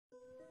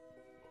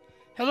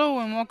Hello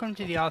and welcome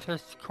to the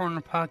Author's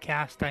Corner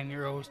podcast. I'm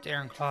your host,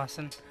 Aaron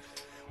Clausen.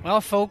 Well,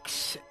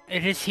 folks,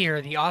 it is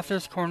here, the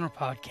Author's Corner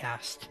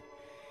podcast.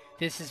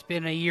 This has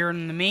been a year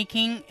in the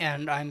making,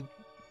 and I'm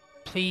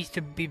pleased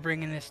to be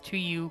bringing this to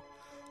you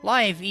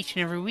live each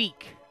and every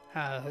week,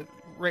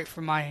 right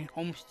from my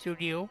home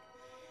studio.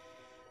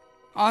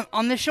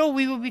 On the show,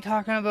 we will be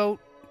talking about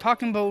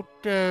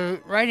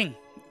writing,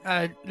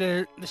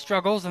 the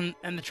struggles and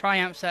the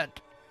triumphs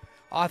that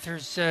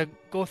authors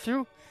go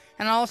through,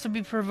 and I'll also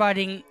be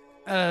providing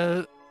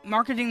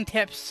marketing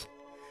tips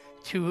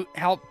to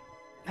help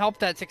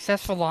that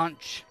successful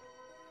launch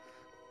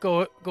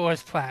go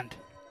as planned.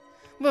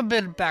 A little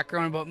bit of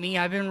background about me: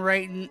 I've been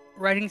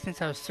writing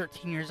since I was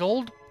 13 years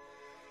old,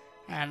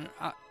 and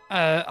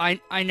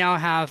I now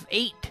have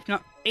eight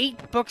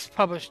books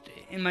published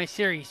in my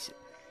series.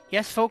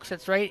 Yes, folks,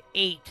 that's right,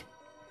 8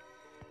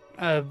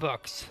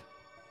 books.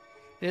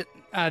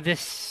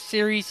 This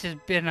series has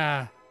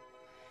been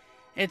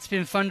it's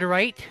been fun to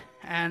write,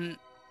 and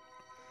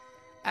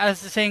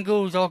as the saying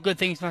goes, all good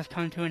things must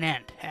come to an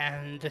end.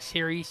 And the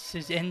series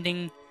is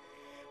ending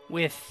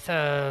with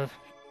the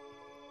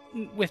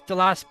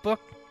last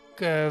book,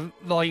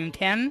 Volume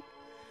 10,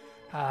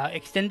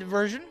 extended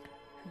version.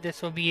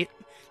 This will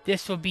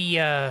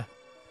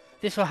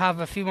have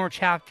a few more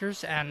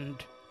chapters,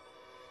 and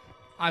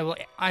I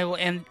will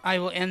end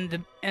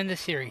the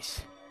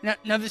series.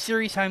 Another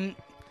series and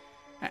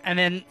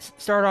then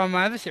start on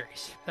my other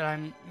series that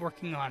I'm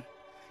working on.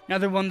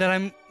 Another one that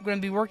I'm going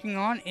to be working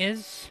on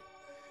is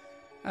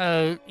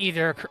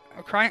either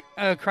a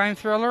crime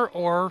thriller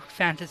or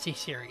fantasy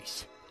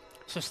series.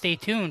 So stay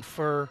tuned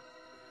for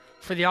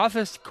the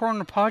Author's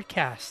Corner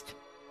podcast.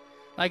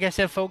 Like I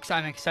said, folks,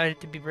 I'm excited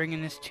to be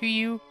bringing this to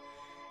you,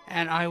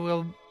 and I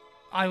will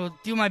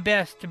do my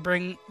best to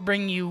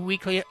bring you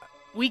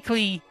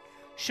weekly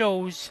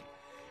shows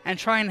and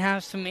try and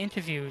have some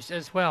interviews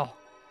as well.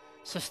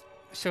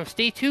 So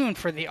stay tuned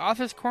for the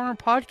Author's Corner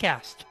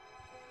podcast.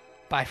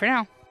 Bye for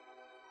now.